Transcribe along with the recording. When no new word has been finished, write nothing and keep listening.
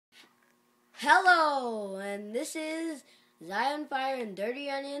Hello, and this is Zion Fire and Dirty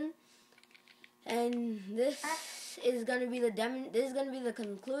Onion, and this is gonna be the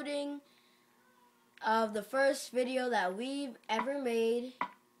concluding of the first video that we've ever made,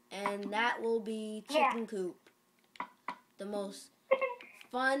 and that will be Chicken Coop, the most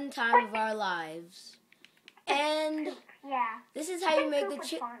fun time of our lives. And this is how you make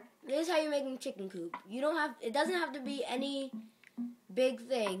This is how you're making chicken coop. It doesn't have to be any big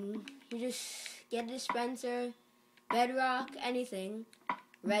thing. You just get a dispenser, bedrock, anything,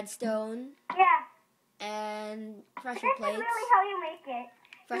 redstone, and pressure plates. This is really how you make it.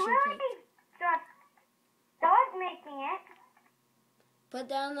 Pressure you really plates. Just start making it. Put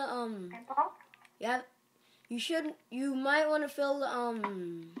down the You might want to fill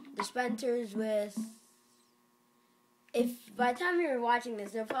the dispensers with. If by the time you're watching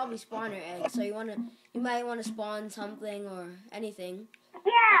this, they'll probably spawner eggs, so you might want to spawn something or anything.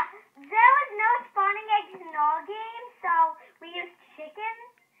 Yeah, there was no spawning eggs in our game, so we used chicken,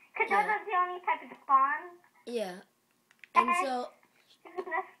 because those are the only type of spawn. Yeah, and so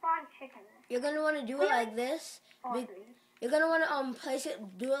let's spawn chicken. You're gonna want to do it like this. You're gonna want to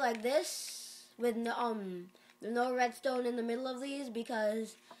do it like this with no redstone in the middle of these,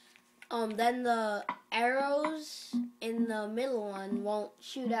 because then the arrows in the middle one won't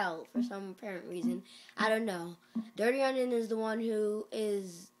shoot out for some apparent reason. I don't know. Dirty Onion is the one who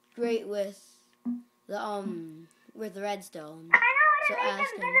is great with the redstone. I know how to make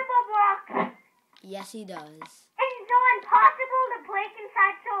invisible blocks. Yes, he does. It's so impossible to break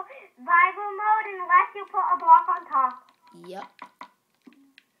inside survival mode unless you put a block on top. Yep.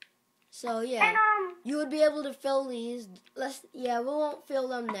 So yeah, and, you would be able to fill these. We won't fill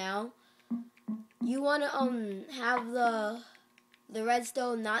them now. You want to have the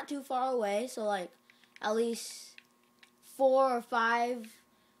redstone not too far away, so like at least 4 or 5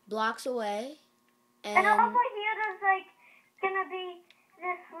 blocks away. And also here there's like gonna be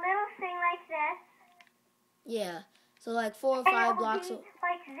this little thing like this. Yeah, so like 4 or 5 blocks.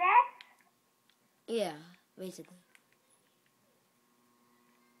 Like this. Yeah, basically.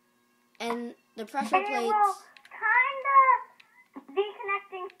 And the pressure plates. It will kinda be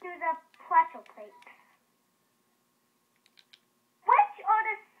connecting to the pressure plates. Which are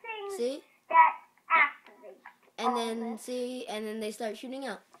the things that activate. And then they start shooting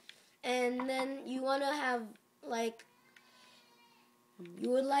out. And then you want to have you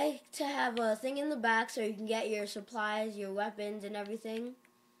would like to have a thing in the back so you can get your supplies, your weapons, and everything.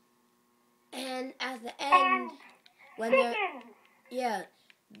 And at the end,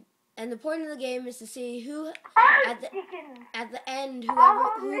 and the point of the game is to see who at the end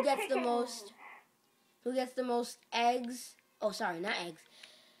who gets the most eggs. Oh, sorry, not eggs.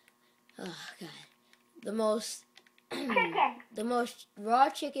 Oh God, the most the most raw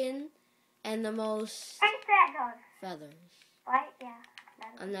chicken and the most feathers. Right? Yeah.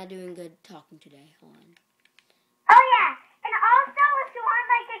 I'm not doing good talking today. Hold on. Oh yeah, and also if you want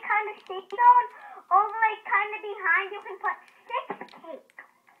like a kind of steak zone over like kind of behind, you can put 6 cake.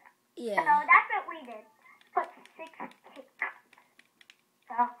 Yeah. So that's what we did. Put 6 cake.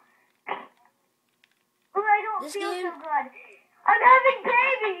 So. Oh, I don't feel so good. I'm having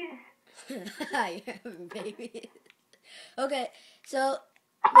babies. You're having babies. Okay, so.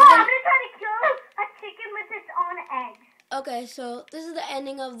 I'm gonna try to kill a chicken with its own eggs. Okay, so this is the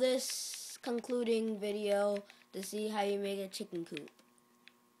ending of this concluding video to see how you make a chicken coop.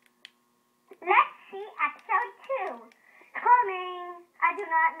 Let's see episode 2. Coming. I do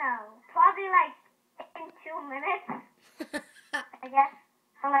not know. Probably like in 2 minutes. I guess.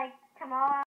 Or like tomorrow.